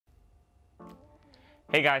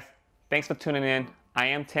Hey guys, thanks for tuning in. I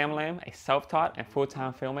am Tim Lam, a self-taught and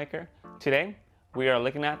full-time filmmaker. Today, we are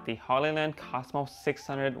looking at the Hollyland Cosmo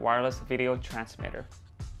 600 wireless video transmitter.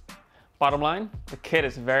 Bottom line, the kit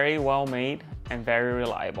is very well made and very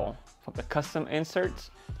reliable. From the custom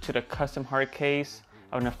inserts to the custom hard case,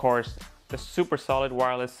 and of course, the super solid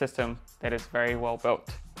wireless system that is very well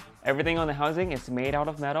built. Everything on the housing is made out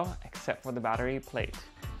of metal except for the battery plate.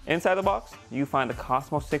 Inside the box, you find the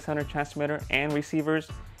Cosmo 600 transmitter and receivers,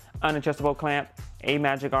 an adjustable clamp, a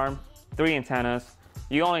magic arm, 3 antennas.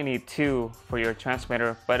 You only need 2 for your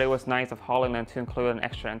transmitter, but it was nice of Hollyland to include an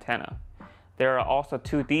extra antenna. There are also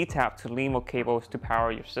 2 D-tap to LEMO cables to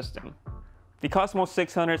power your system. The Cosmo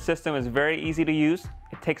 600 system is very easy to use.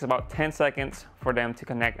 It takes about 10 seconds for them to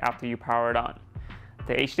connect after you power it on.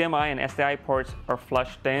 The HDMI and SDI ports are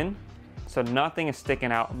flushed in, so nothing is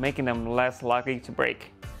sticking out, making them less likely to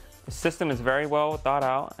break. The system is very well thought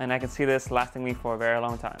out, and I can see this lasting me for a very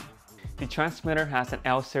long time. The transmitter has an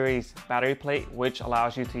L series battery plate, which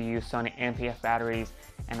allows you to use Sony NPF batteries,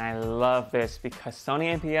 and I love this because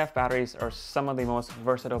Sony NPF batteries are some of the most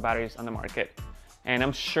versatile batteries on the market. And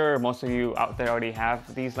I'm sure most of you out there already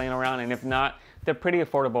have these laying around, and if not, they're pretty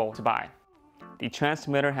affordable to buy. The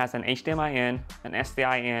transmitter has an HDMI in, an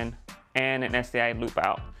SDI in, and an SDI loop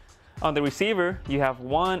out. On the receiver, you have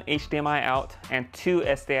 1 HDMI out and 2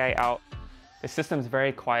 SDI out. The system is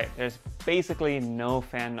very quiet. There's basically no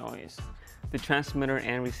fan noise. The transmitter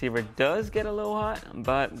and receiver does get a little hot,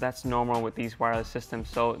 but that's normal with these wireless systems,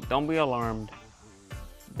 so don't be alarmed.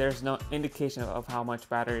 There's no indication of how much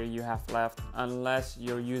battery you have left unless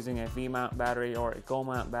you're using a V-mount battery or a gold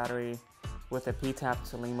mount battery with a P-tap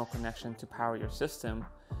to LEMO connection to power your system.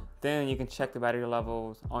 Then you can check the battery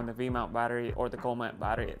levels on the V-mount battery or the gold mount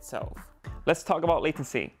battery itself. Let's talk about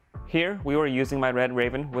latency. Here we were using my Red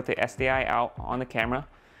Raven with the SDI out on the camera.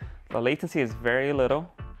 The latency is very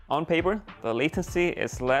little. On paper, the latency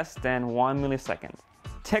is less than 1 millisecond.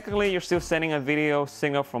 Technically, you're still sending a video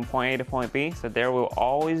signal from point A to point B, so there will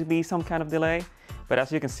always be some kind of delay. But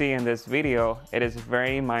as you can see in this video, it is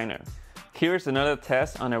very minor. Here's another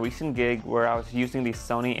test on a recent gig where I was using the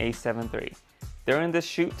Sony A7III. During this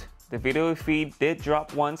shoot, the video feed did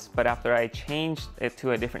drop once, but after I changed it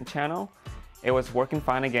to a different channel, it was working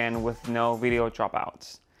fine again with no video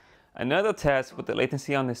dropouts. Another test with the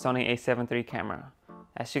latency on the Sony A7III camera.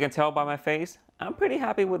 As you can tell by my face, I'm pretty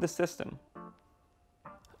happy with the system.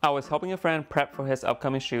 I was helping a friend prep for his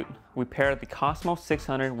upcoming shoot. We paired the Cosmo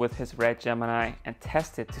 600 with his Red Gemini and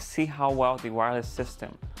tested to see how well the wireless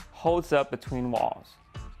system holds up between walls.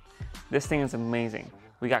 This thing is amazing.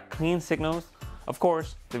 We got clean signals. Of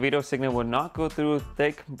course, the video signal would not go through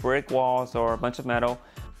thick brick walls or a bunch of metal.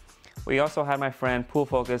 We also had my friend pull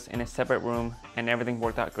focus in a separate room and everything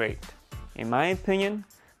worked out great. In my opinion,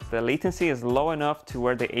 the latency is low enough to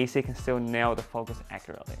where the AC can still nail the focus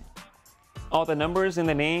accurately. All the numbers in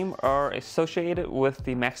the name are associated with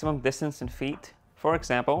the maximum distance in feet. For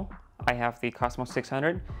example, I have the Cosmo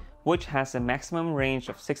 600, which has a maximum range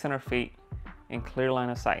of 600 feet in clear line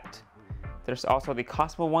of sight. There's also the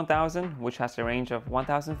Cosmo 1000, which has a range of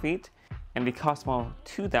 1000 feet, and the Cosmo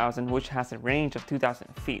 2000, which has a range of 2000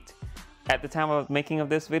 feet. At the time of making of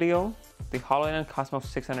this video, the Hollyland Cosmo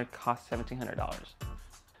 600 cost $1,700.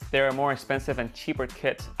 There are more expensive and cheaper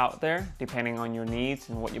kits out there, depending on your needs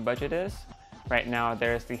and what your budget is. Right now,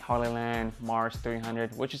 there's the Hollyland Mars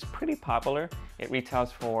 300, which is pretty popular. It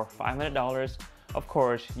retails for $500. Of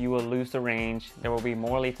course, you will lose the range, there will be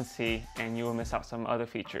more latency, and you will miss out some other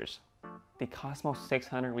features. The Cosmo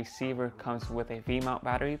 600 receiver comes with a V-mount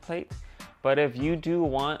battery plate, but if you do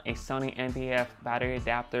want a Sony NPF battery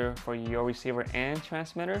adapter for your receiver and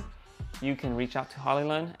transmitter, you can reach out to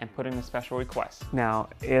Hollyland and put in a special request. Now,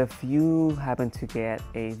 if you happen to get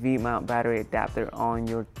a V-mount battery adapter on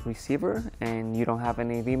your receiver and you don't have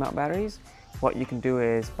any V-mount batteries, what you can do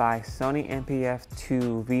is buy Sony NPF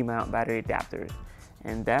 2 V-mount battery adapters,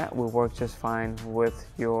 and that will work just fine with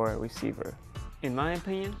your receiver. In my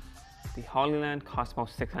opinion, the Hollyland Cosmo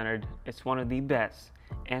 600 is one of the best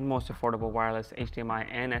and most affordable wireless HDMI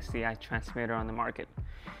and SDI transmitter on the market.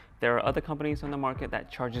 There are other companies on the market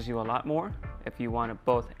that charges you a lot more if you wanted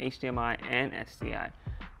both HDMI and SDI,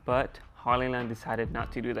 but Hollyland decided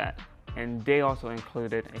not to do that, and they also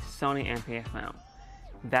included a Sony NPF mount.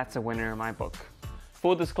 That's a winner in my book.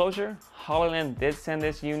 Full disclosure, Hollyland did send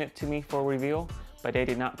this unit to me for review, but they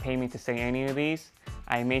did not pay me to say any of these.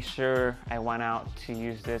 I made sure I went out to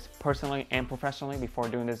use this personally and professionally before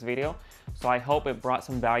doing this video, so I hope it brought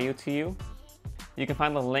some value to you. You can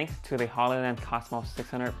find the link to the Hollyland Cosmo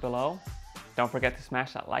 600 below. Don't forget to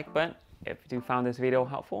smash that like button if you found this video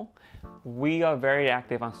helpful. We are very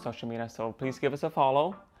active on social media, so please give us a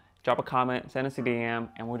follow, drop a comment, send us a DM,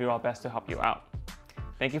 and we'll do our best to help you out.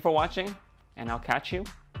 Thank you for watching, and I'll catch you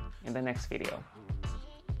in the next video.